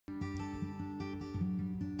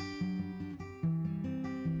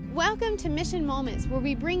Welcome to Mission Moments, where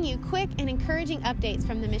we bring you quick and encouraging updates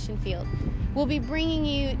from the mission field. We'll be bringing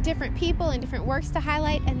you different people and different works to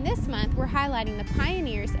highlight, and this month we're highlighting the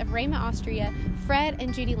pioneers of Rhema, Austria, Fred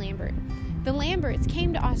and Judy Lambert. The Lamberts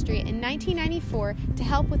came to Austria in 1994 to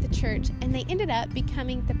help with the church, and they ended up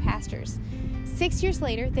becoming the pastors. 6 years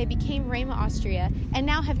later, they became Rhema, Austria, and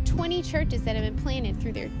now have 20 churches that have been planted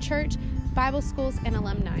through their church, Bible schools, and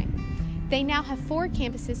alumni. They now have 4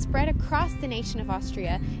 campuses spread across the nation of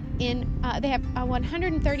Austria. They have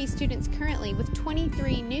 130 students currently, with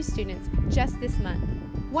 23 new students just this month.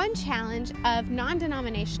 One challenge of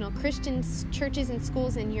non-denominational Christian churches and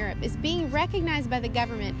schools in Europe is being recognized by the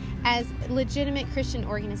government as legitimate Christian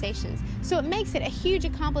organizations. So it makes it a huge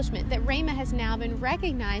accomplishment that Rhema has now been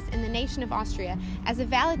recognized in the nation of Austria as a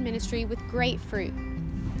valid ministry with great fruit.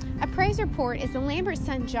 A praise report is the Lambert's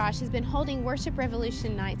son Josh has been holding Worship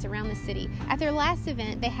Revolution nights around the city. At their last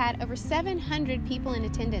event, they had over 700 people in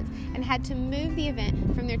attendance and had to move the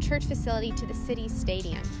event from their church facility to the city's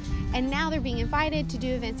stadium. And now they're being invited to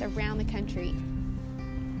do events around the country.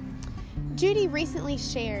 Judy recently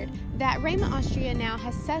shared that Rhema Austria now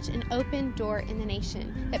has such an open door in the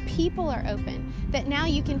nation, that people are open, that now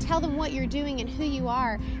you can tell them what you're doing and who you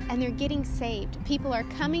are, and they're getting saved. People are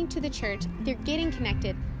coming to the church, they're getting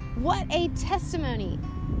connected. What a testimony!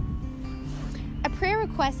 A prayer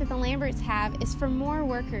request that the Lamberts have is for more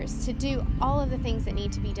workers to do all of the things that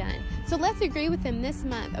need to be done. So let's agree with them this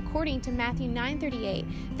month, according to Matthew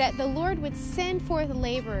 9:38, that the Lord would send forth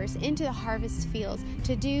laborers into the harvest fields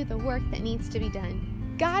to do the work that needs to be done.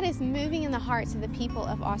 God is moving in the hearts of the people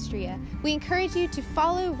of Austria. We encourage you to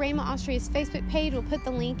follow Rhema Austria's Facebook page. We'll put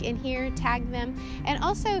the link in here, tag them, and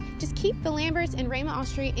also just keep the Lamberts and Rhema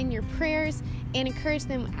Austria in your prayers and encourage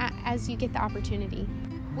them as you get the opportunity.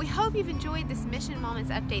 We hope you've enjoyed this Mission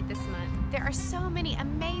Moments update this month. There are so many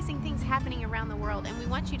amazing things happening around the world, and we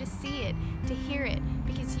want you to see it, to hear it,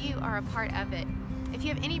 because you are a part of it. If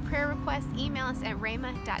you have any prayer requests, email us at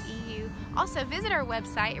rhema.eu. Also, visit our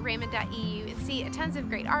website at rhema.eu and see tons of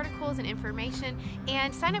great articles and information,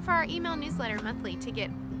 and sign up for our email newsletter monthly to get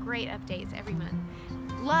great updates every month.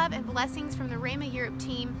 Love and blessings from the Rhema Europe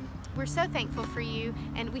team. We're so thankful for you,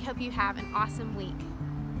 and we hope you have an awesome week.